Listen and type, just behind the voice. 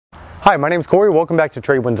Hi, my name is Corey. Welcome back to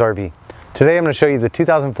Tradewinds RV. Today I'm going to show you the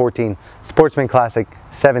 2014 Sportsmen Classic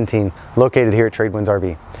 17 located here at Tradewinds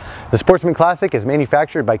RV. The Sportsmen Classic is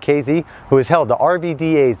manufactured by KZ, who has held the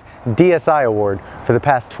RVDA's DSI award for the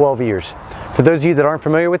past 12 years. For those of you that aren't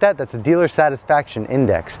familiar with that, that's the Dealer Satisfaction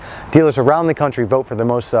Index. Dealers around the country vote for the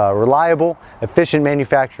most reliable, efficient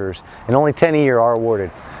manufacturers, and only 10 a year are awarded.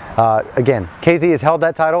 Again, KZ has held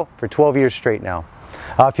that title for 12 years straight now.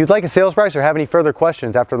 If you'd like a sales price or have any further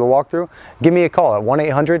questions after the walkthrough, give me a call at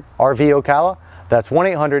 1-800-RV Ocala. That's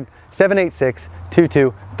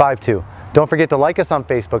 1-800-786-2252. Don't forget to like us on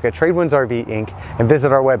Facebook at Tradewinds RV Inc. and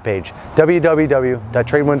visit our webpage,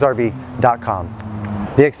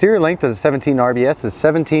 www.tradewindsrv.com. The exterior length of the 17 RBS is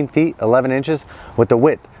 17 feet 11 inches with a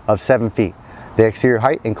width of 7 feet. The exterior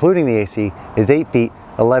height, including the AC, is 8 feet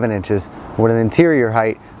 11 inches with an interior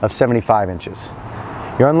height of 75 inches.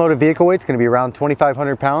 Your unloaded vehicle weight is going to be around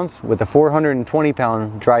 2,500 pounds with a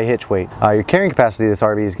 420-pound dry hitch weight. Your carrying capacity of this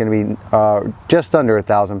RV is going to be just under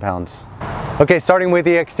 1,000 pounds. Okay, starting with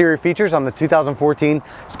the exterior features on the 2014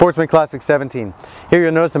 Sportsmen Classic 17. Here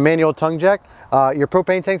you'll notice a manual tongue jack. Your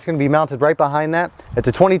propane tank is going to be mounted right behind that. It's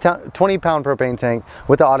a 20-pound propane tank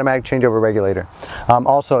with the automatic changeover regulator.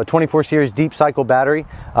 Also, a 24 series deep cycle battery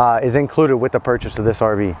is included with the purchase of this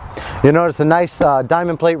RV. You'll notice a nice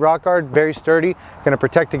diamond plate rock guard, very sturdy, going to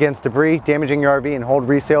protect against debris, damaging your RV and hold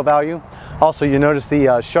resale value. Also, you'll notice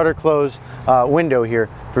the shutter close window here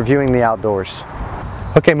for viewing the outdoors.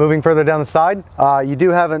 Okay, moving further down the side, you do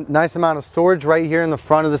have a nice amount of storage right here in the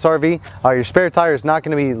front of this RV. Your spare tire is not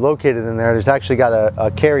going to be located in there. There's actually got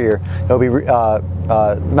a carrier. It'll be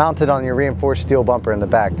mounted on your reinforced steel bumper in the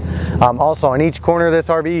back. Also, on each corner of this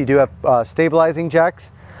RV, you do have stabilizing jacks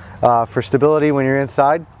for stability when you're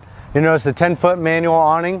inside. You'll notice a 10-foot manual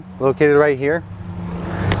awning located right here.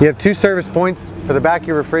 You have 2 service points for the back of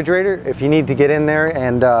your refrigerator if you need to get in there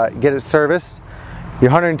and get it serviced. Your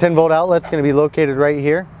 110 volt outlet is going to be located right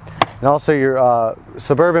here, and also your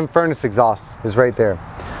Suburban furnace exhaust is right there.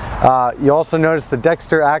 You also notice the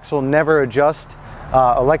Dexter axle never adjust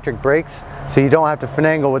electric brakes, so you don't have to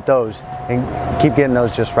finagle with those and keep getting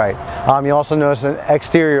those just right. You also notice an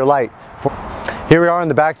exterior light. Here we are on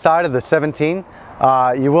the back side of the 17.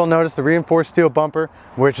 You will notice the reinforced steel bumper,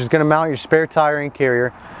 which is going to mount your spare tire and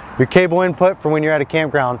carrier. Your cable input for when you're at a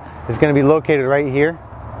campground is going to be located right here.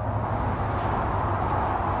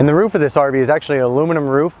 And the roof of this RV is actually an aluminum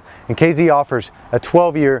roof, and KZ offers a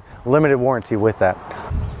 12-year limited warranty with that.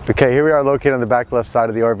 Okay, here we are located on the back left side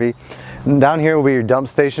of the RV. And down here will be your dump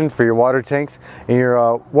station for your water tanks, and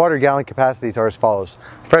your water gallon capacities are as follows.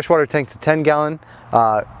 Freshwater tank's a 10 gallon,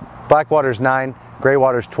 black water's 9, gray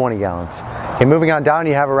water's 20 gallons. Okay, moving on down,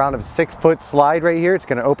 you have around a 6-foot slide right here. It's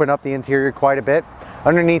going to open up the interior quite a bit.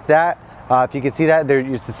 Underneath that, if you can see that,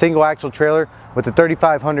 there's a single axle trailer with a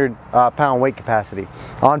 3,500 pound weight capacity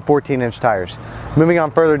on 14-inch tires. Moving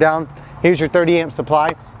on further down, here's your 30 amp supply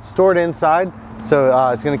stored inside, so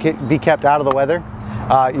it's going to be kept out of the weather.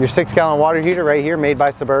 Your 6-gallon water heater right here, made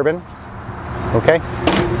by Suburban. Okay.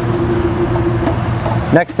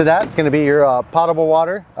 Next to that is going to be your potable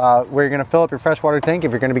water, where you're going to fill up your freshwater tank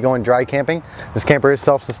if you're going to be going dry camping. This camper is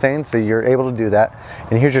self-sustained, so you're able to do that.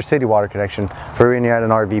 And here's your city water connection for when you're at an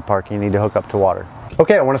RV park and you need to hook up to water.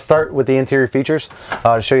 Okay, I want to start with the interior features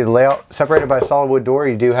to show you the layout. Separated by a solid wood door,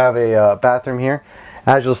 you do have a bathroom here.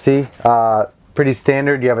 As you'll see, pretty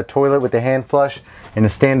standard. You have a toilet with a hand flush and a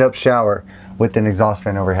stand-up shower with an exhaust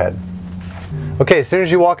fan overhead. Okay, as soon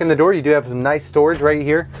as you walk in the door, you do have some nice storage right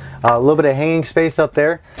here. A little bit of hanging space up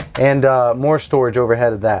there, and more storage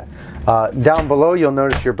overhead of that. Down below, you'll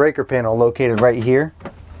notice your breaker panel located right here.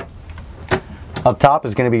 Up top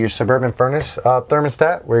is going to be your Suburban furnace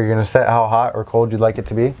thermostat, where you're going to set how hot or cold you'd like it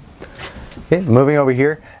to be. Okay, moving over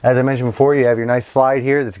here, as I mentioned before, you have your nice slide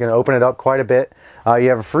here that's going to open it up quite a bit. You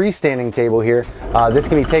have a freestanding table here. This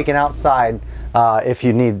can be taken outside if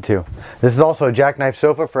you need to. This is also a jackknife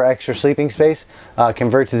sofa for extra sleeping space.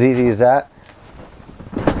 Converts as easy as that.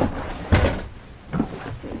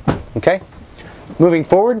 Okay, moving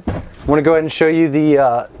forward, I want to go ahead and show you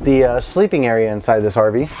the sleeping area inside this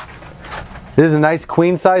RV. It is a nice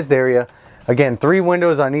queen-sized area. Again, 3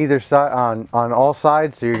 windows on either side, on all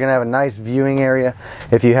sides, so you're going to have a nice viewing area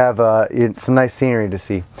if you have some nice scenery to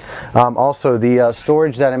see. Also, the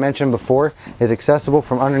storage that I mentioned before is accessible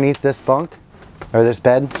from underneath this bunk, or this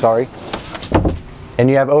bed, sorry. And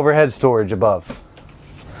you have overhead storage above,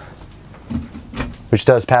 which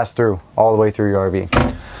does pass through all the way through your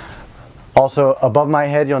RV. Also, above my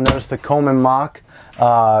head, you'll notice the Coleman Mach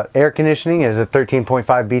air conditioning. It is a 13.5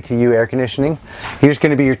 BTU air conditioning. Here's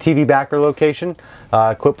going to be your TV backer location,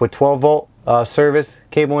 equipped with 12 volt service,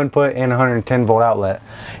 cable input, and 110 volt outlet.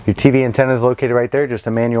 Your TV antenna is located right there, just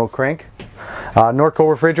a manual crank. Norco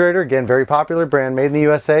refrigerator, again very popular brand, made in the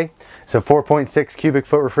USA. It's a 4.6 cubic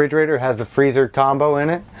foot refrigerator, has the freezer combo in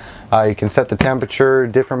it. You can set the temperature,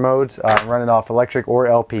 different modes, run it off electric or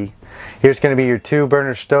LP. Here's going to be your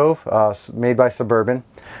 2-burner stove, made by Suburban.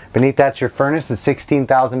 Beneath that's your furnace, the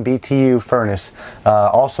 16,000 BTU furnace,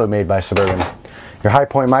 also made by Suburban. Your high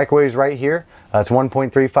point microwave is right here. It's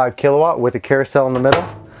 1.35 kilowatt with a carousel in the middle.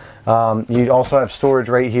 You also have storage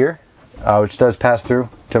right here, which does pass through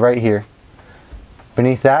to right here.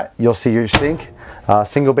 Beneath that, you'll see your sink,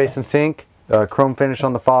 single basin sink, chrome finish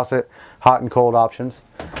on the faucet, hot and cold options.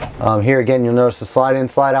 Here again, you'll notice the slide in,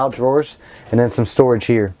 slide out drawers, and then some storage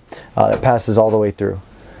here that passes all the way through.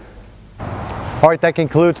 Alright, that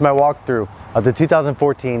concludes my walkthrough of the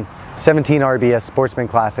 2014 17 RBS Sportsman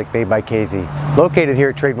Classic made by KZ, located here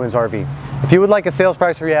at Tradewinds RV. If you would like a sales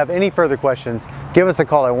price or you have any further questions, give us a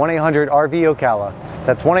call at 1-800-RV-OCALA.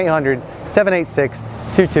 That's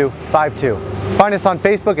 1-800-786-2252. Find us on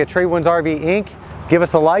Facebook at Tradewinds RV Inc. Give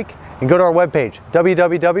us a like and go to our webpage,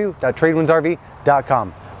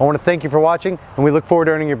 www.tradewindsrv.com. I want to thank you for watching, and we look forward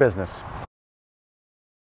to earning your business.